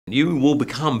You will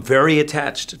become very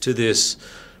attached to this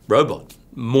robot,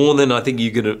 more than I think you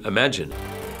can imagine.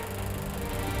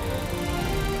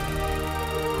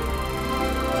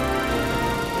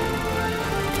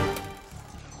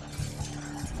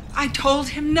 I told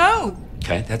him no.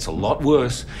 Okay, that's a lot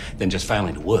worse than just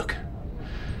failing to work.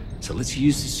 So let's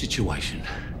use this situation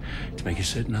to make a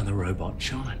certain other robot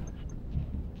shine.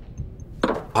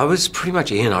 I was pretty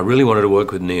much in. I really wanted to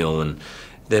work with Neil, and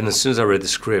then as soon as I read the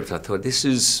script, I thought, this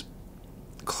is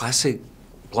classic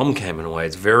Blomkamp in a way.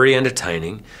 It's very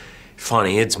entertaining,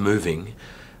 funny, it's moving,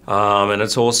 and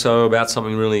it's also about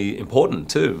something really important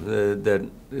too, that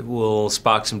it will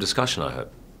spark some discussion, I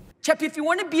hope. Chappie, if you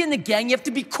want to be in the gang, you have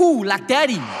to be cool, like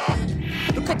Daddy.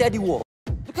 Look at Daddy walk.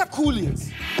 Look how cool he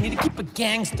is. You need to keep a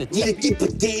gangster. You need to keep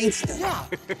a gangster. Yeah,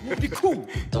 you need to be cool.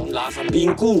 Don't laugh, I'm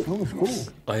being cool.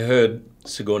 I heard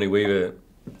Sigourney Weaver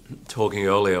talking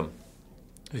earlier,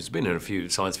 who's been in a few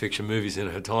science fiction movies in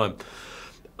her time,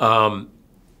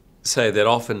 say that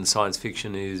often science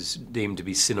fiction is deemed to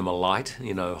be cinema light,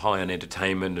 you know, high on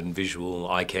entertainment and visual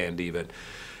eye candy, but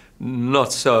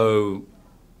not so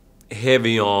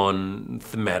heavy on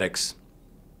thematics.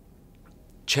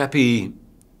 Chappie,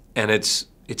 and it's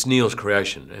Neil's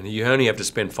creation, and you only have to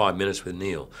spend 5 minutes with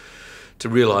Neil to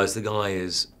realize the guy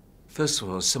is, first of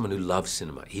all, someone who loves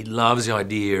cinema. He loves the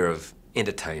idea of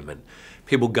entertainment,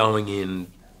 people going in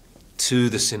to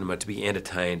the cinema to be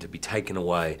entertained, to be taken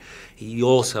away. He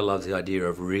also loves the idea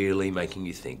of really making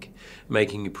you think,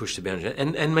 making you push the boundaries,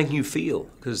 and making you feel.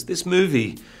 Because this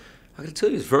movie, I gotta tell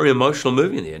you, it's a very emotional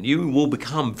movie in the end. You will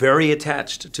become very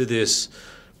attached to this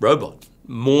robot,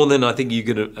 more than I think you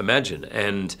can imagine.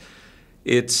 And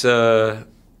it's, I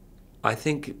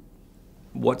think,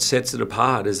 what sets it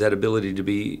apart is that ability to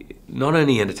be not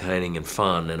only entertaining and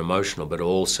fun and emotional, but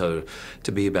also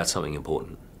to be about something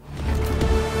important.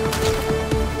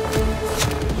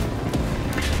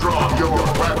 Drop your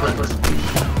weapons.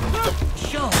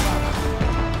 Sure.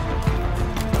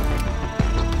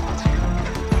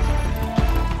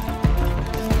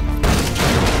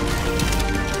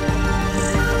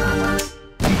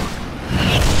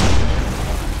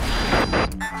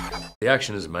 The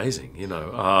action is amazing, you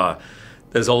know.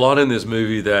 There's a lot in this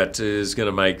movie that is going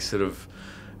to make sort of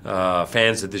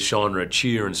fans of this genre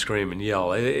cheer and scream and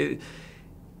yell. It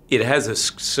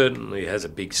certainly has a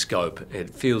big scope. It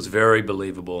feels very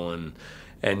believable, and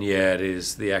yeah, it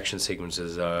is. The action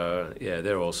sequences are, yeah,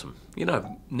 they're awesome. You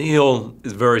know, Neil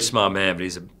is a very smart man, but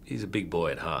he's a big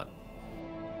boy at heart.